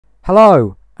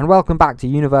Hello, and welcome back to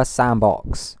Universe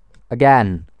Sandbox,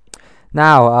 again.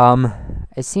 Now,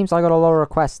 it seems I got a lot of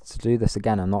requests to do this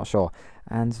again, I'm not sure.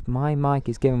 And my mic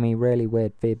is giving me really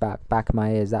weird feedback back in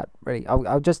my ears. That really,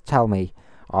 I'll just tell me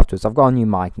afterwards. I've got a new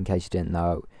mic in case you didn't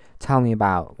know. Tell me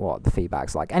about what the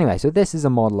feedback's like. Anyway, so this is a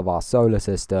model of our solar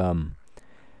system.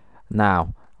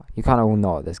 Now, you kind of all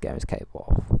know what this game is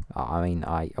capable of.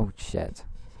 Oh shit.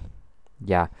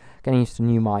 Yeah, getting used to a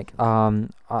new mic.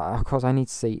 Of course I need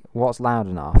to see what's loud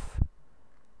enough,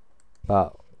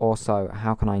 but also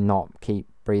how can I not keep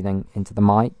breathing into the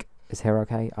mic? Is here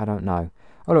okay? I don't know.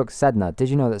 Oh look, Sedna. Did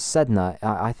you know that Sedna?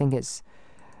 I think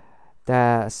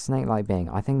they're a snake-like being.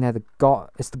 I think they're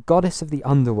it's the goddess of the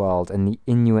underworld in the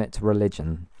Inuit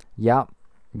religion. Yep.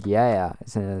 Yeah.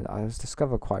 I was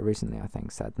discovered quite recently. I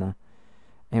think Sedna.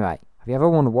 Anyway, have you ever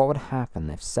wondered what would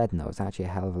happen if Sedna was actually a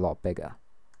hell of a lot bigger?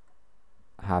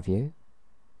 Have you?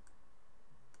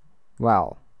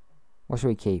 Well, what should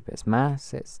we keep? Its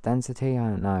mass? Its density? I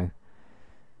don't know.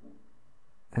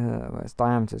 Well, its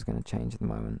diameter is going to change at the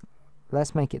moment.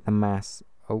 Let's make it the mass,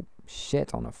 oh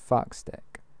shit, on a fuck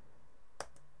stick,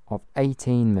 of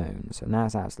 18 moons. And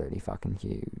that's absolutely fucking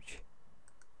huge.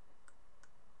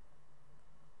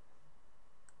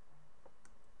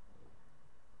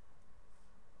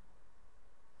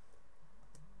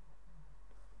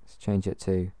 Let's change it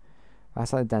to...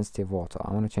 That's like the density of water.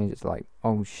 I want to change it to like,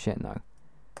 oh shit, no.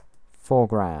 4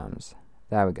 grams.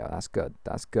 There we go, that's good,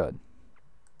 that's good.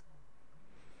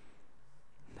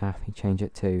 Now if we change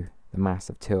it to the mass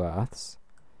of 2 Earths.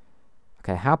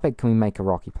 Okay, how big can we make a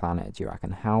rocky planet, do you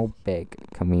reckon? How big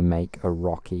can we make a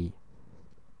rocky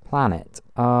planet?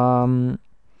 I'm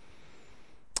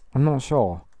not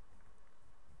sure.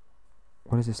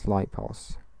 What is this light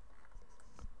pulse?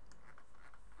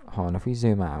 Hold on, if we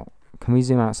zoom out. Can we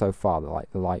zoom out so far that like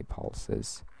the light pulse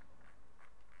is...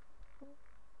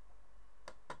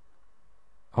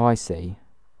 Oh, I see.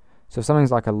 So if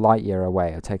something's like a light year away,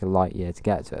 it'll take a light year to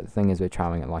get to it. The thing is, we're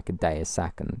traveling at like a day a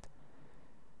second.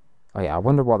 Oh yeah, I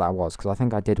wonder what that was, because I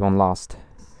think I did one last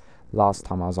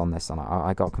time I was on this, and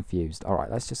I got confused. Alright,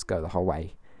 let's just go the whole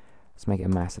way. Let's make it a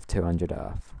mass of 200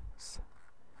 Earths.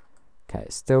 Okay,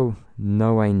 it's still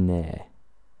no way near.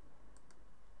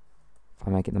 If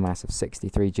I make it the mass of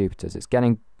 63 Jupiters, it's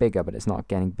getting bigger, but it's not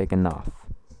getting big enough.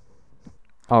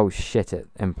 Oh shit, it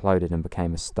imploded and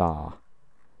became a star.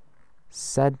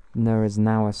 Sedna is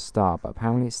now a star, but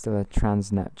apparently it's still a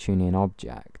trans-Neptunian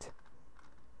object.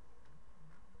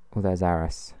 Oh, there's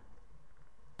Eris.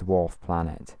 Dwarf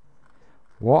planet.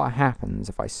 What happens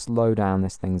if I slow down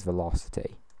this thing's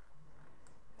velocity?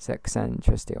 It's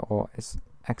eccentricity, or it's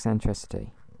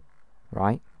eccentricity,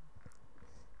 right?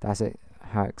 That's it.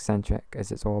 How eccentric is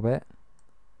its orbit?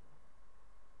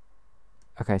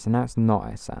 Okay, so now it's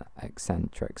not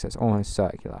eccentric, so it's almost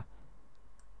circular.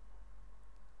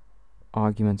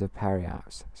 Argument of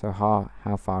periapse. So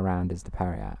how far round is the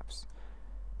periapse?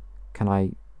 Can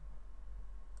I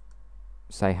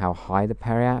say how high the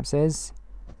periapse is?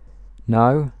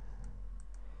 No.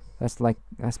 Let's make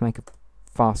a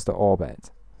faster orbit.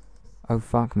 Oh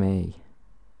fuck me.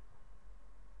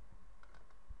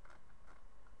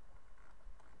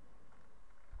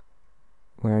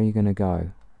 Where are you going to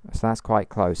go? So that's quite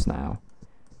close now.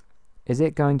 Is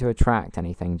it going to attract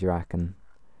anything, do you reckon?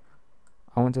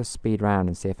 I want to speed round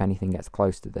and see if anything gets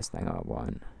close to this thing. Oh, it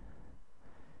won't.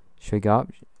 Should we go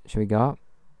up? Should we go up?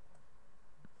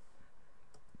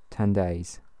 10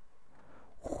 days.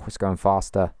 Oh, it's going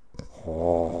faster.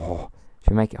 Oh.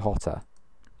 Should we make it hotter?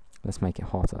 Let's make it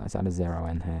hotter. Let's add a 0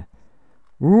 in here.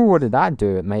 Ooh, what did that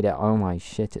do? It made it... Oh my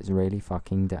shit, it's really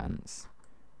fucking dense.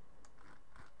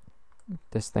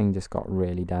 This thing just got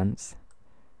really dense.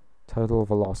 Total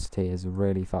velocity is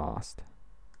really fast.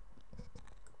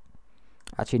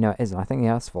 Actually, no, it isn't. I think the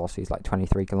Earth's velocity is like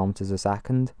 23 kilometers a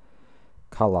second.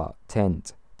 Color,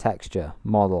 tint, texture,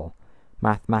 model,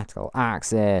 mathematical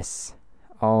axis.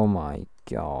 Oh my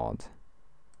god.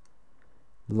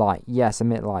 Light. Yes,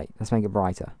 emit light. Let's make it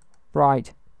brighter.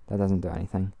 Bright. That doesn't do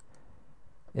anything.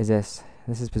 This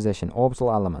is position.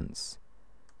 Orbital elements.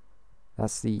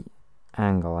 That's the...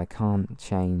 angle. I can't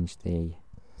change the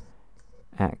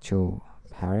actual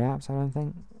periapse, I don't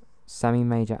think.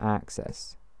 Semi-major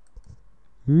axis.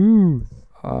 Ooh.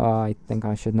 I think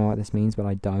I should know what this means, but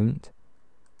I don't.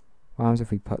 What happens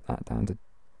if we put that down to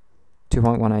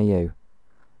 2.1 AU?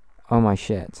 Oh my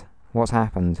shit. What's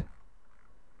happened?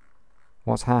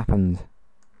 What's happened?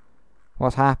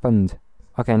 What's happened?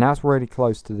 Okay, now it's really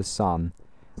close to the sun,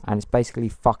 and it's basically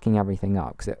fucking everything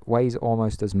up, because it weighs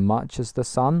almost as much as the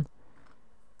sun.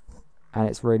 And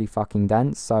it's really fucking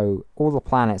dense, so all the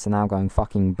planets are now going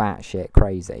fucking batshit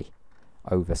crazy.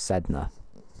 over Sedna.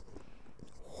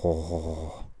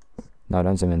 Oh. No,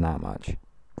 don't zoom in that much.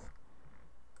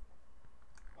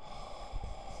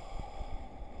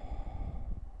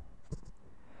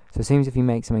 So it seems if you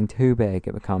make something too big,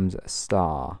 it becomes a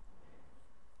star.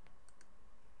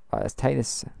 Right, let's take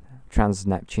this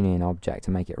trans-Neptunian object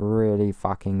and make it really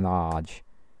fucking large.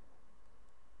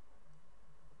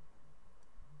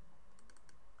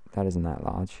 That isn't that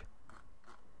large.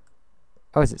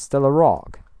 Oh, is it still a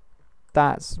rock?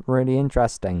 That's really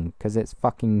interesting, because it's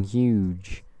fucking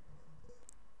huge.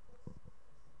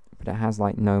 But it has,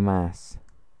 like, no mass.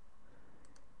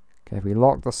 Okay, if we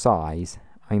lock the size,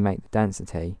 and we make the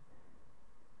density...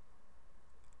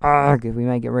 Ugh, if we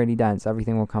make it really dense,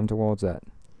 everything will come towards it.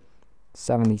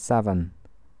 77.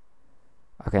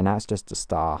 Okay, now it's just a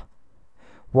star.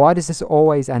 Why does this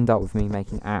always end up with me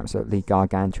making absolutely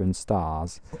gargantuan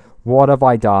stars? What have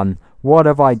I done? What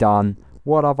have I done?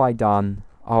 What have I done?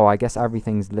 Oh, I guess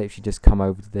everything's literally just come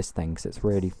over to this thing because it's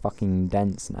really fucking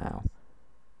dense now.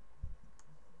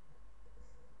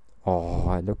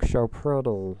 Oh, it looks so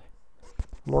pretty.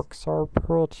 Looks so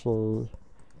pretty.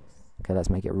 Okay,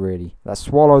 let's make it really... Let's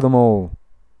swallow them all.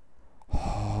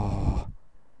 Oh.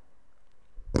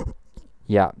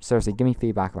 Yeah, seriously, give me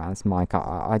feedback about this mic.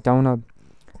 I don't know...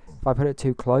 If I put it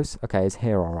too close... Okay, it's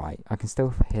here alright. I can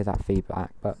still hear that feedback,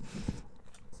 but...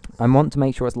 I want to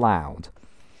make sure it's loud.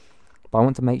 But I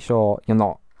want to make sure you're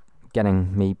not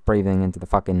getting me breathing into the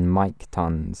fucking mic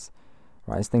tons.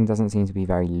 Right, this thing doesn't seem to be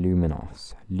very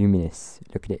luminous.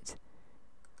 Look at it.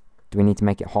 Do we need to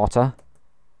make it hotter?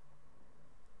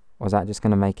 Or is that just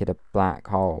going to make it a black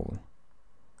hole?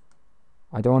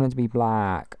 I don't want it to be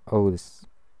black. Oh, this...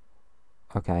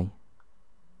 Okay.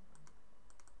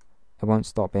 It won't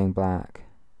stop being black.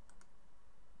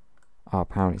 Oh,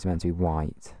 apparently it's meant to be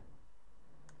white.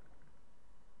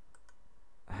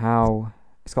 How...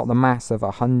 It's got the mass of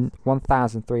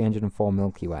 1,304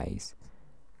 Milky Ways.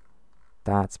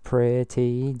 That's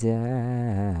pretty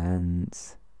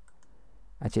dense.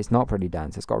 Actually, it's not pretty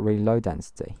dense. It's got really low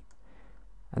density.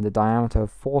 And the diameter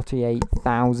of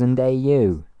 48,000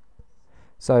 AU.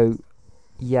 So,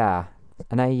 yeah.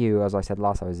 An AU, as I said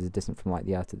last time, is distant from like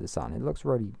the Earth to the Sun. It looks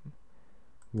really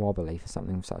wobbly for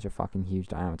something with such a fucking huge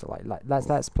diameter. Like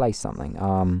let's place something.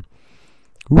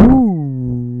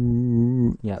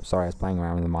 Ooh. Yep, sorry, I was playing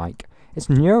around with the mic. It's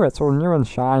new, it's all new and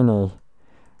shiny.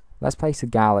 Let's place a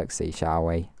galaxy, shall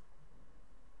we?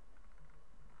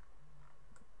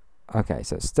 Okay,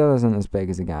 so it still isn't as big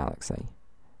as a galaxy.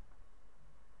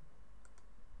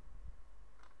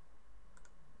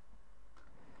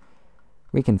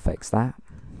 We can fix that.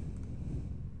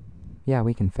 Yeah,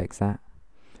 we can fix that.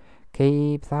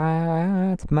 Keep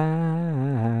that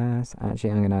mass.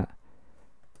 Actually, I'm gonna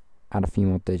add a few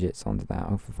more digits onto that.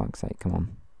 Oh, for fuck's sake, come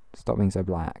on. Stop being so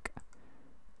black.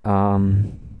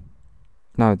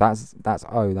 No, that's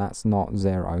O, that's not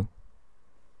 0.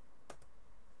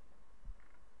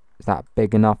 Is that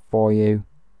big enough for you?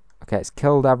 Okay, it's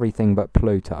killed everything but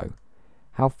Pluto.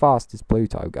 How fast is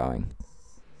Pluto going?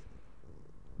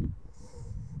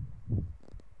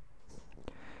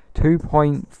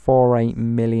 2.48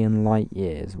 million light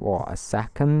years. What, a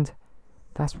second?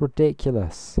 That's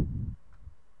ridiculous.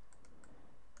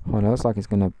 Oh, it looks like it's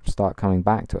going to start coming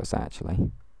back to us,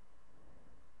 actually.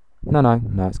 No,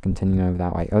 it's continuing over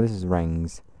that way. Oh, this is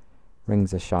rings.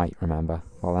 Rings are shite, remember.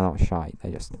 Well, they're not shite,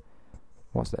 they just...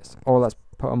 What's this? Oh, let's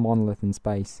put a monolith in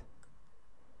space.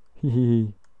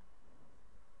 Hehehe.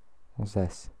 What's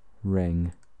this?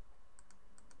 Ring.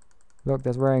 Look,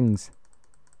 there's rings.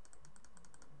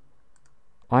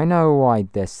 I know why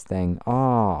this thing...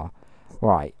 Ah.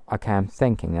 Right, okay, I'm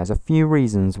thinking. There's a few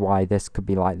reasons why this could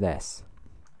be like this.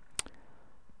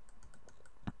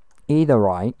 Either,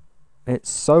 right, it's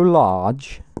so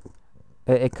large...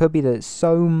 It could be that it's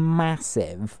so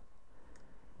massive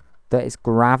that its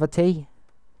gravity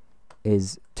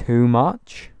is too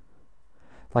much.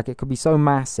 Like, it could be so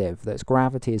massive that its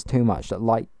gravity is too much that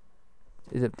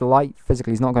the light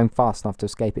physically is not going fast enough to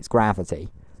escape its gravity.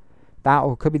 That,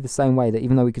 or it could be the same way that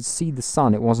even though we could see the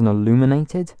sun, it wasn't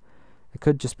illuminated. It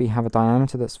could just have a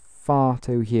diameter that's far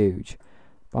too huge.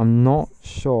 But I'm not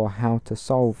sure how to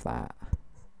solve that.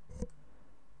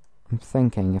 I'm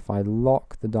thinking if I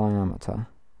lock the diameter,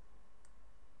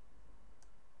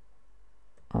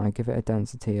 I give it a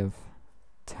density of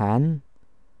 10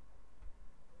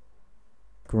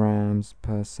 grams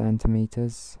per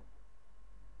centimeters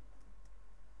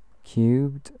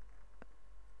cubed.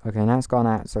 Okay, now it's got an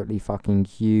absolutely fucking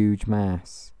huge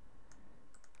mass.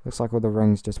 Looks like all the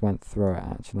rings just went through it,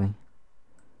 actually.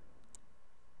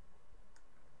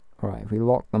 Alright, if we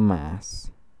lock the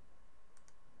mass,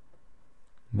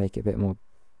 Make it a bit more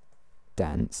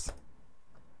dense.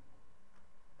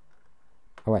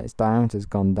 Oh wait, its diameter's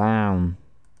gone down.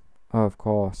 Oh, of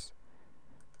course.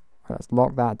 Let's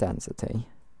lock that density.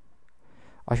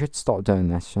 I should stop doing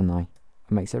this, shouldn't I?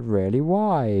 It makes it really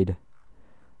wide.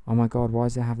 Oh my god, why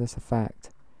does it have this effect?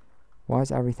 Why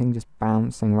is everything just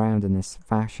bouncing around in this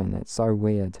fashion? It's so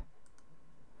weird.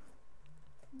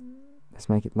 Let's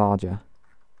make it larger.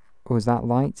 Oh, is that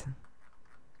light?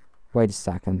 Wait a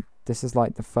second. This is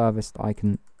like the furthest I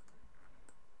can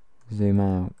zoom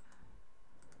out.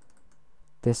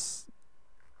 This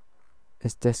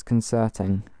is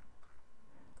disconcerting.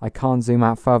 I can't zoom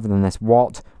out further than this.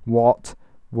 What? What?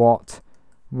 What?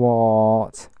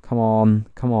 What? Come on.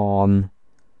 Come on.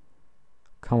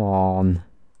 Come on.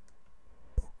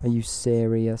 Are you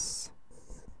serious?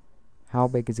 How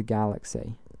big is a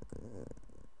galaxy?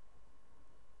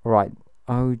 Alright.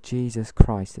 Oh, Jesus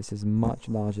Christ. This is much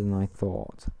larger than I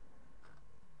thought.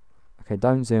 Okay,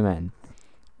 don't zoom in.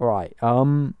 Alright,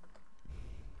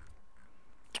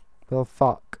 well,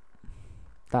 fuck.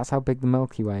 That's how big the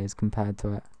Milky Way is compared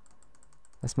to it.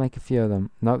 Let's make a few of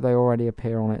them. Nope, they already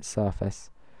appear on its surface.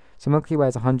 So Milky Way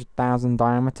is 100,000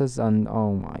 diameters, and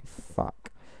oh my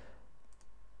fuck.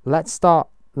 Let's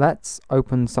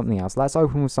open something else. Let's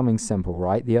open with something simple,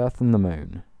 right? The Earth and the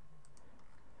Moon.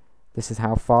 This is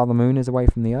how far the Moon is away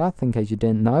from the Earth, in case you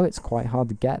didn't know. It's quite hard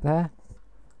to get there.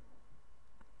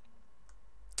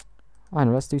 I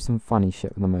know, let's do some funny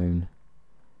shit with the Moon.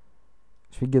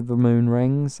 Should we give the Moon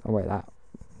rings? Oh wait,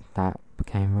 that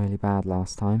became really bad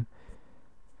last time.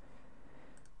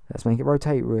 Let's make it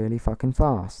rotate really fucking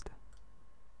fast.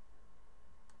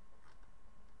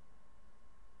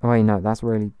 Oh wait, no, that's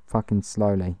really fucking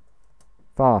slowly.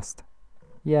 Fast.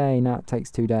 Yay, now it takes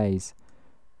 2 days.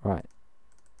 Right.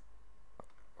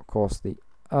 Of course, the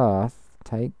Earth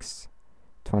takes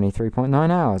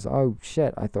 23.9 hours. Oh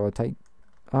shit, I thought it'd take...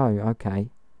 Oh, okay.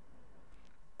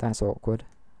 That's awkward.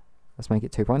 Let's make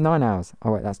it 2.9 hours.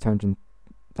 Oh wait, that's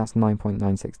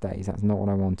 9.96 days. That's not what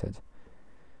I wanted.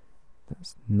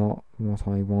 That's not what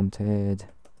I wanted.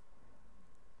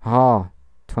 Ah,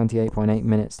 28.8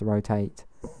 minutes to rotate.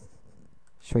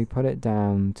 Should we put it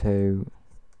down to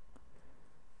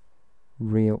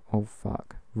real... Oh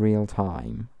fuck. Real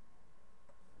time.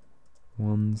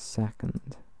 1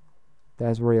 second.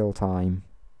 There's real time.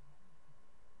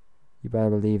 You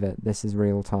better believe it. This is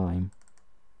real time.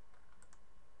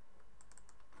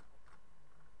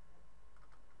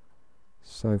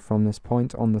 So from this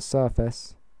point on the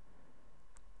surface...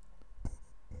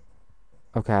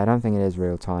 Okay, I don't think it is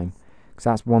real time. Because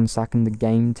that's 1 second the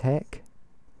game tick.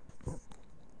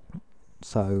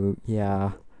 So,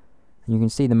 yeah. You can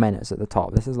see the minutes at the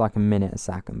top. This is like a minute a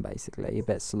second, basically. A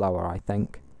bit slower, I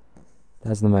think.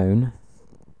 There's the Moon.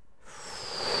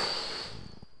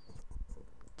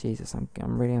 Jesus,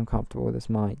 I'm really uncomfortable with this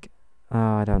mic.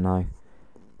 I don't know.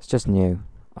 It's just new.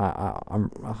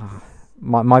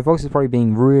 My voice is probably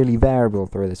being really variable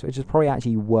through this, which is probably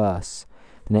actually worse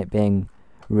than it being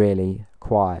really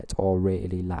quiet or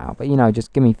really loud. But, you know,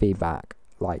 just give me feedback.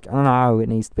 Like, I don't know, it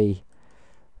needs to be...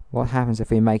 What happens if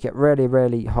we make it really,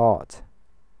 really hot?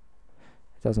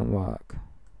 It doesn't work.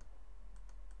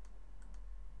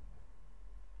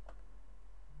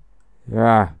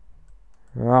 Yeah.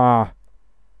 Yeah.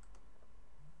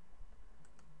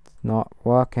 It's not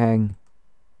working.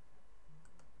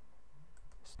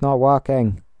 It's not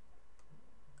working.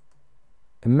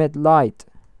 Emit light.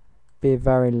 Be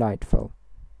very lightful.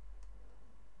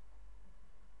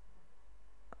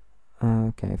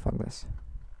 Okay, fuck this.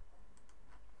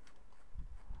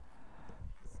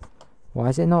 Why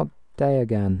is it not day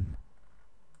again?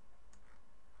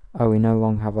 Oh, we no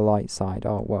longer have a light side.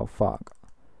 Oh, well, fuck.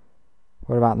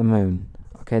 What about the Moon?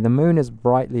 Okay, the Moon is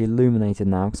brightly illuminated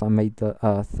now because I made the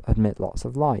Earth emit lots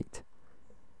of light.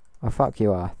 Oh, fuck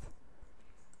you, Earth.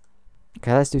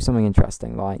 Okay, let's do something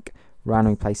interesting, like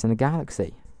randomly placing a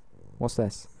galaxy. What's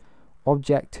this?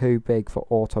 Object too big for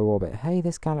auto orbit. Hey,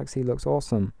 this galaxy looks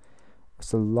awesome.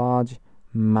 It's a large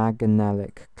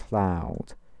Magellanic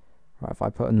cloud. Right, if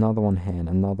I put another one here and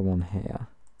another one here,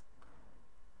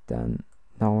 then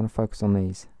now I want to focus on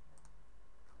these.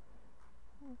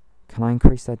 Can I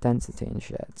increase their density and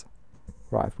shit?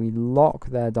 Right, if we lock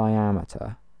their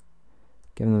diameter,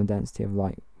 give them a density of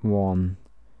like 1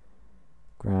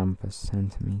 gram per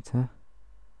centimeter.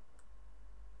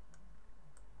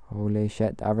 Holy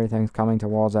shit, everything's coming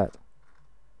towards it.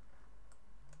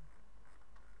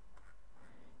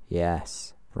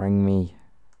 Yes, bring me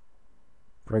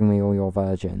all your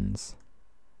virgins.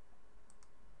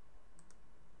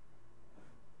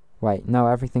 Wait, no,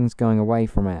 everything's going away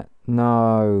from it.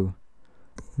 No.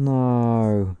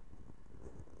 No.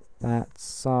 That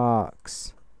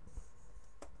sucks.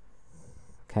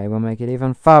 Okay, we'll make it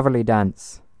even furtherly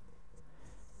dense.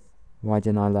 Why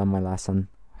didn't I learn my lesson?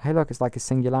 Hey look, it's like a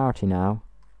singularity now.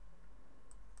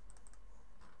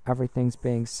 Everything's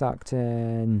being sucked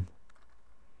in.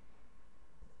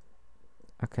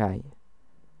 Okay.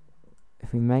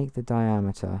 If we make the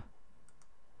diameter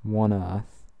 1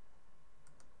 Earth,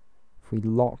 if we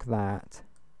lock that,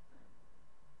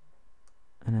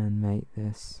 and then make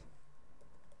this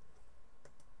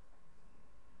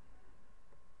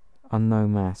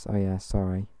unknown mass. Oh yeah,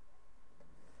 sorry.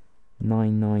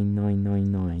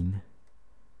 99999.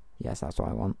 Yes, that's what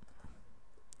I want.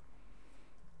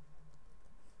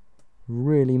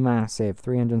 Really massive,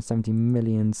 370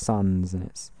 million suns, and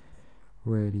it's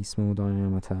really small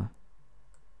diameter.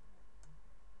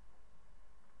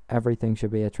 Everything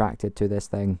should be attracted to this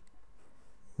thing.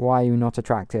 Why are you not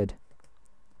attracted?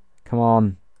 Come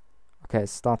on. Okay,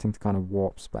 it's starting to kind of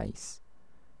warp space.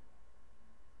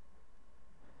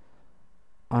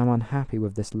 I'm unhappy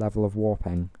with this level of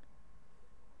warping.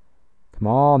 Come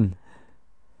on.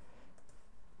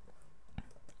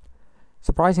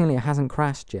 Surprisingly, it hasn't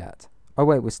crashed yet. Oh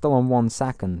wait, we're still on 1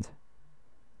 second.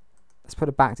 Let's put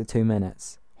it back to 2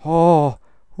 minutes. Oh,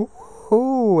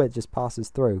 it just passes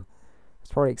through.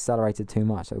 It's probably accelerated too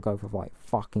much. It'll go for like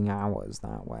fucking hours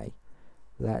that way.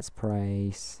 Let's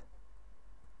place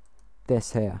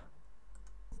this here.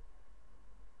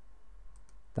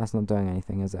 That's not doing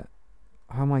anything, is it?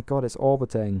 Oh my god, it's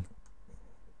orbiting.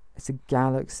 It's a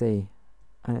galaxy.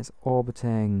 And it's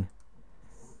orbiting.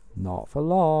 Not for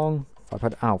long. If I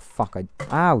put... Ow, fuck.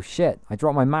 Ow, shit. I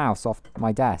dropped my mouse off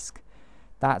my desk.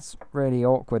 That's really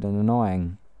awkward and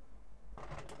annoying.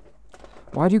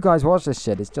 Why do you guys watch this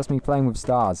shit? It's just me playing with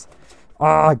stars.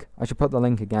 Ugh! I should put the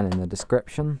link again in the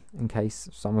description, in case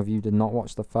some of you did not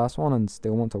watch the first one and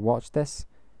still want to watch this.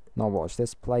 Not watch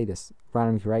this, play this.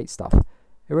 Randomly create stuff.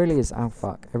 It really is... Oh,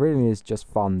 fuck. It really is just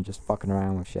fun, just fucking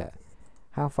around with shit.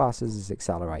 How fast is this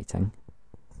accelerating?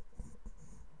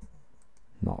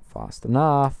 Not fast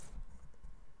enough.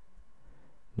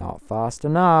 Not fast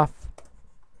enough.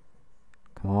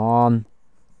 Come on.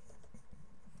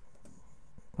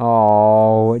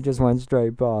 Oh, it just went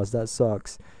straight past. That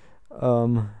sucks.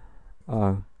 Oh.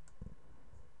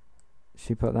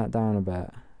 She put that down a bit.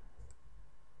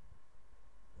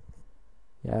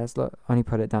 Yeah, let's look. Only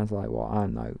put it down to like, what? I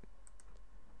don't know.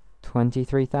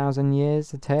 23,000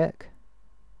 years a tick?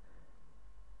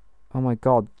 Oh my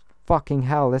god. Fucking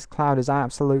hell, this cloud is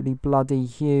absolutely bloody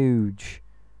huge.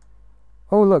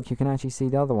 Oh look, you can actually see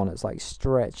the other one. It's like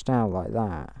stretched out like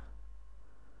that.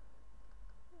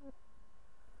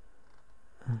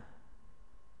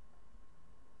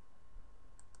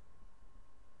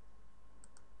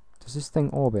 Does this thing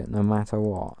orbit no matter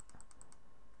what?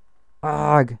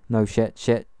 Ugh! No, shit.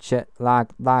 Lag.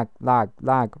 Okay,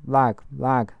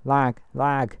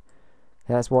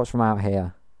 let's watch from out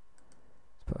here.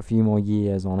 Let's put a few more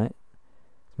years on it.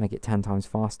 Let's make it 10 times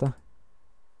faster.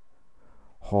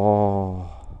 Oh.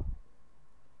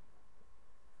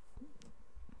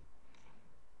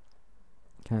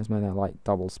 Okay, let's make that like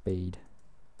double speed.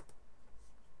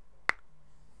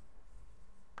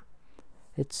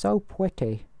 It's so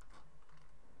pretty.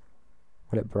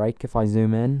 Will it break if I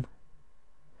zoom in?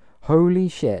 Holy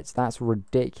shit, that's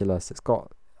ridiculous. It's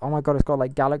got... Oh my god, it's got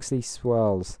like galaxy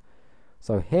swirls.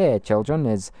 So here, children,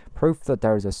 is proof that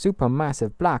there is a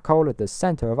supermassive black hole at the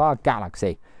center of our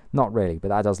galaxy. Not really, but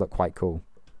that does look quite cool.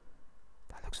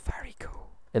 That looks very cool.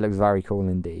 It looks very cool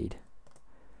indeed.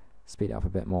 Speed it up a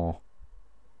bit more.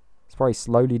 It's probably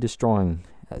slowly destroying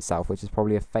itself, which is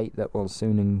probably a fate that will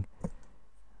soon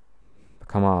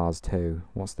become ours too.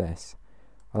 What's this?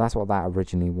 Well, that's what that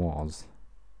originally was.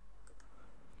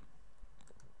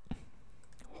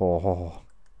 Oh.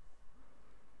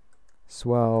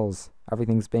 Swirls.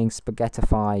 Everything's being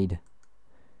spaghettified.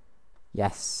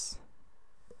 Yes.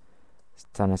 Let's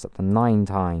turn this up to 9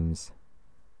 times.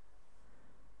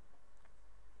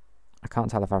 I can't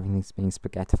tell if everything's being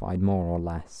spaghettified more or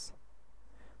less.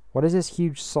 What is this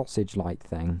huge sausage-like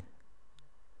thing?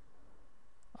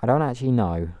 I don't actually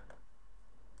know.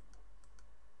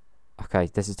 Okay,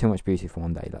 this is too much beauty for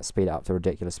one day. Let's speed it up to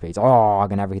ridiculous speeds. Oh,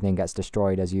 and everything gets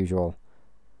destroyed as usual.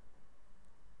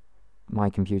 My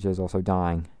computer is also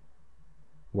dying.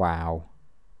 Wow.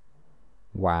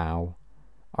 Wow.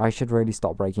 I should really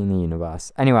stop breaking the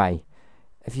universe. Anyway,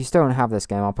 if you still don't have this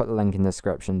game, I'll put the link in the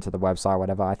description to the website,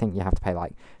 whatever. I think you have to pay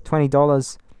like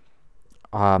 $20.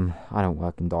 I don't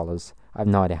work in dollars. I have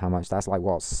no idea how much. That's like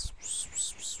what?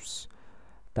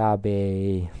 That'd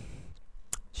be...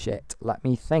 Shit, let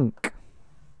me think.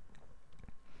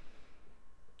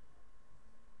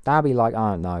 That'd be like,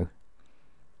 I don't know,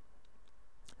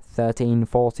 13,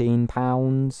 14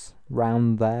 pounds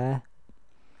round there.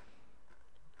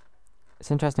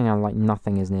 It's interesting how like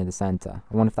nothing is near the center.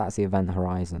 I wonder if that's the event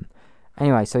horizon.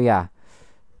 Anyway, so yeah,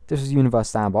 this was Universe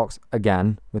Sandbox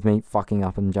again, with me fucking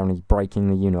up and generally breaking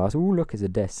the universe. Ooh, look, it's a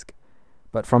disc.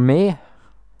 But from me,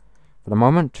 for the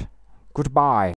moment, goodbye.